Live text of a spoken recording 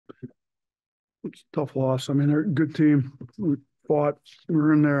It's a tough loss. I mean, they're a good team. We fought. We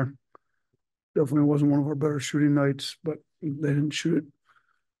were in there. Definitely wasn't one of our better shooting nights, but they didn't shoot it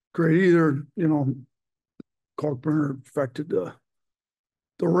great either. Kalkbrenner affected the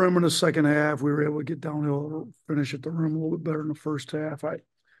rim in the second half. We were able to get downhill, finish at the rim a little bit better in the first half.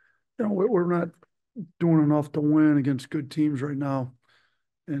 We're not doing enough to win against good teams right now.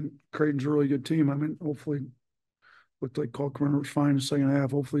 And Creighton's a really good team. I mean, hopefully, looked like Kalkbrenner was fine in the second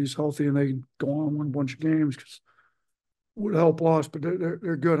half. Hopefully, he's healthy and they can go on and win a bunch of games because would help us, but they're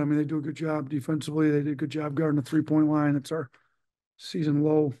good. I mean, they do a good job defensively. They did a good job guarding the 3-point line. It's our season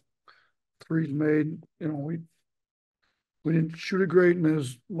low. Threes made. We didn't shoot it great, and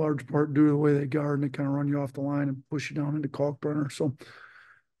there's large part due to the way they guard and they kind of run you off the line and push you down into Kalkbrenner. So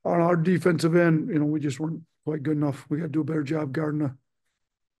on our defensive end, we just weren't quite good enough. We got to do a better job guarding the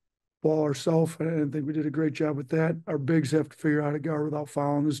ball ourselves. I didn't think we did a great job with that. Our bigs have to figure out how to guard without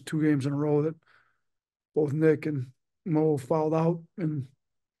fouling. This is 2 games in a row that both Nick and Mo fouled out and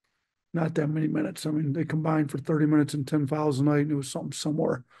not that many minutes. I mean, they combined for 30 minutes and 10 fouls a night, and it was something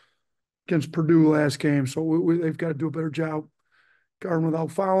somewhere against Purdue last game. So they've got to do a better job guarding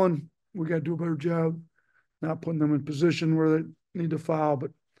without fouling. We got to do a better job not putting them in position where they need to foul.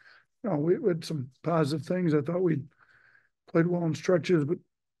 But we had some positive things. I thought we played well in stretches, but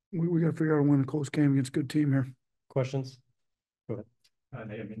we got to figure out how to win a close game against a good team here. Questions? Go ahead. I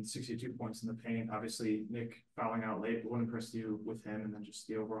mean, 62 points in the paint. Obviously, Nick fouling out late. What impressed you with him, and then just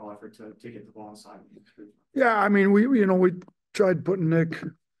the overall effort to get the ball inside? Yeah, I mean, we tried putting Nick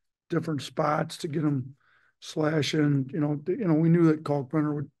different spots to get him slashing. We knew that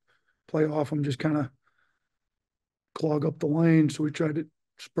Kalkbrenner would play off him, just kind of clog up the lane. So we tried to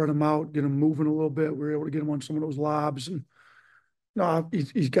spread him out, get him moving a little bit. We were able to get him on some of those lobs, and no,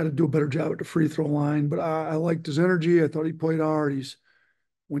 he's got to do a better job at the free throw line. But I liked his energy. I thought he played hard.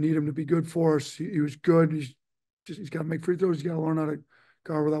 We need him to be good for us. He was good. He's got to make free throws. He's got to learn how to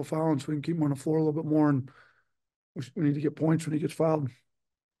guard without fouling, so we can keep him on the floor a little bit more. And we need to get points when he gets fouled.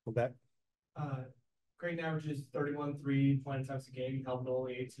 Go back. Creighton averages 31 3-point attempts a game, held to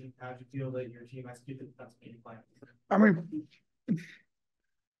only 18. How do you feel that your team executed the defensive game plan? I mean,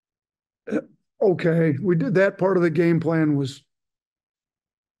 okay, we did that. Part of the game plan was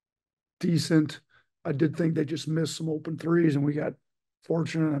decent. I did think they just missed some open threes, and we got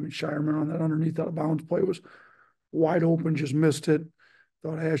fortunate. I mean, Shireman on that underneath out of bounds play was wide open, just missed it.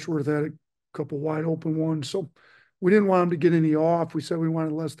 Thought Ashworth had a couple wide open ones. So we didn't want him to get any off. We said we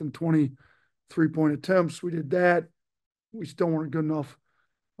wanted less than 20 3-point attempts. We did that. We still weren't good enough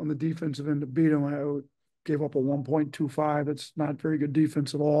on the defensive end to beat him. I gave up a 1.25. It's not very good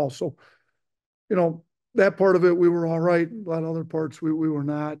defense at all. So, that part of it, we were all right. A lot of other parts, we were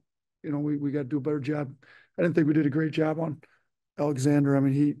not. We got to do a better job. I didn't think we did a great job on Alexander. I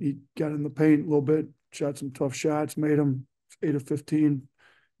mean, he got in the paint a little bit, shot some tough shots, made him 8 of 15.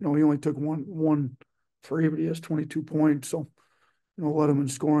 He only took one free, but he has 22 points. So, let him in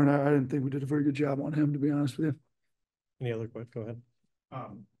scoring. I didn't think we did a very good job on him, to be honest with you. Any other questions? Go ahead.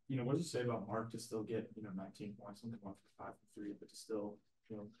 What does it say about Mark to still get 19 points, something 1 for 5 from 3, but to still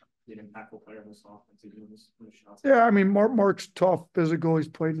be an impactful player in this offense, even in this shots? Yeah, I mean, Mark's tough, physical. He's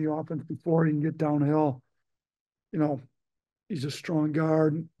played in the offense before. He can get downhill. He's a strong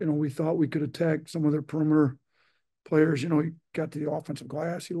guard. We thought we could attack some of their perimeter players. He got to the offensive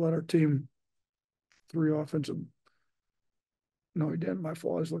glass. He led our team 3 offensive. No, he didn't. My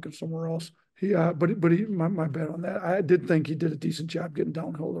fault. I was looking somewhere else. My bad on that. I did think he did a decent job getting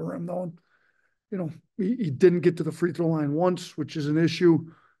downhill the rim, though. And, he didn't get to the free throw line once, which is an issue.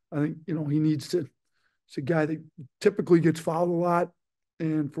 I think, he needs to. It's a guy that typically gets fouled a lot,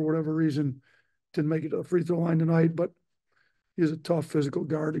 and for whatever reason, didn't make it to the free throw line tonight. But he's a tough physical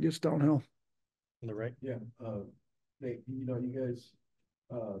guard that gets downhill. On the right. Yeah. Nate, you guys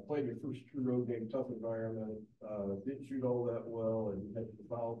played your first true road game, tough environment, didn't shoot all that well, and had the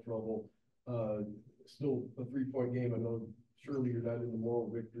foul trouble. Still a 3-point game. I know surely you're not in the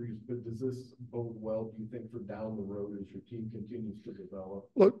moral victories, but does this bode well, do you think, for down the road as your team continues to develop?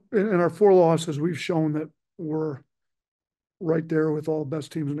 Look, in our 4 losses, we've shown that we're right there with all the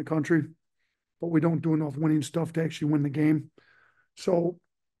best teams in the country, but we don't do enough winning stuff to actually win the game. So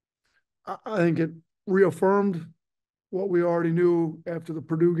I think it reaffirmed what we already knew after the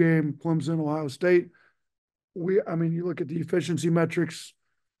Purdue game, Clemson, Ohio State. You look at the efficiency metrics,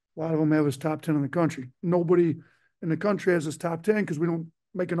 a lot of them have us top 10 in the country. Nobody in the country has us top 10 because we don't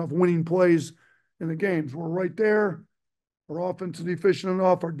make enough winning plays in the games. We're right there. Our offense is efficient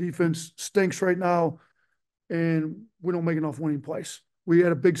enough. Our defense stinks right now, and we don't make enough winning plays. We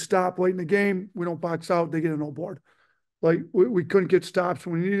had a big stop late in the game. We don't box out. They get a no board. Like, we couldn't get stops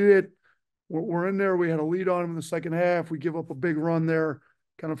when we needed it. we're in there. We had a lead on them in the second half. We give up a big run there,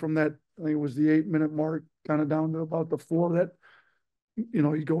 kind of from that, I think it was the 8-minute mark, kind of down to about the 4 that, you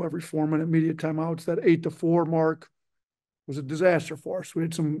know, you go every 4-minute media timeouts. That 8-4 mark was a disaster for us. We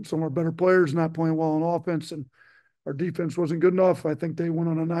had some of our better players not playing well on offense, and our defense wasn't good enough. I think they went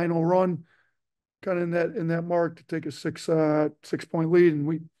on a 9-0 run, kind of in that mark to take a 6-point lead. And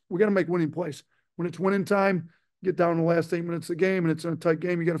we got to make winning plays. When it's winning time, get down to the last 8 minutes of the game and it's in a tight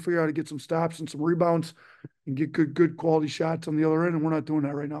game, you got to figure out how to get some stops and some rebounds and get good quality shots on the other end. And we're not doing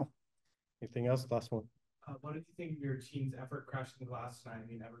that right now. Anything else? Last one. What did you think of your team's effort crashing the glass tonight? I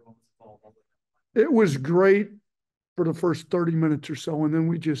mean, everyone was involved. It was great for the first 30 minutes or so. And then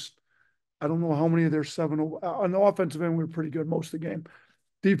we just, I don't know how many of their 7 on the offensive end, we were pretty good most of the game.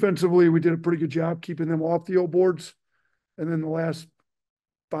 Defensively, we did a pretty good job keeping them off the old boards. And then the last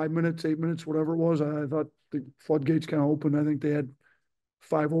 5 minutes, 8 minutes, whatever it was, I thought the floodgates kind of opened. I think they had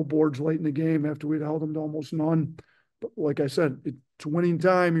 5 old boards late in the game after we'd held them to almost none. But like I said, it's winning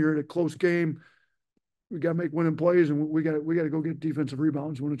time. You're at a close game. We got to make winning plays, and we got to go get defensive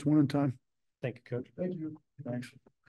rebounds when it's winning time. Thank you, Coach. Thank you. Thanks.